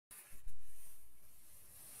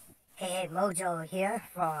Hey, Mojo here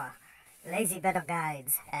for Lazy Bettor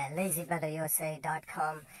Guides at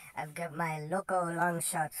lazybettorusa.com. I've got my Loco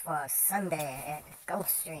Longshots for Sunday at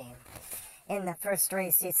Gulfstream. In the first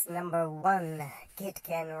race, it's number 1, Kid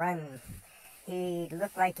Can Run. He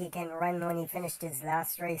looked like he can run when he finished his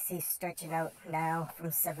last race. He's stretching out now from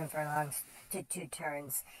 7 furlongs to 2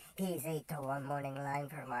 turns. He's 8 to 1 morning line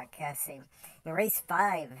for Mark Cassie. In race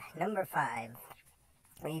 5, number 5,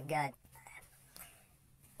 we've got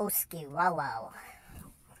Oski Wow Wow,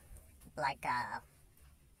 like a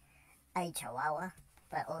Chihuahua,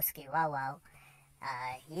 but Oski Wow Wow.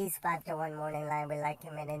 He's 5 to 1 morning line. We like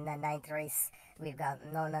him. And in the 9th race, we've got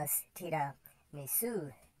Nona's Tira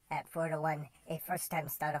Misu at 4 to 1, a first time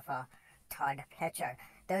starter for Todd Pletcher.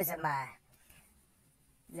 Those are my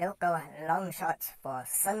Loco long shots for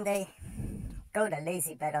Sunday. Go to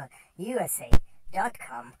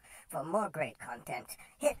lazybettorusa.com for more great content.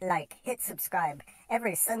 Hit like, hit subscribe.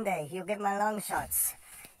 Every Sunday you get my long shots.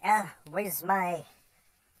 Where's my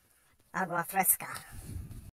agua fresca?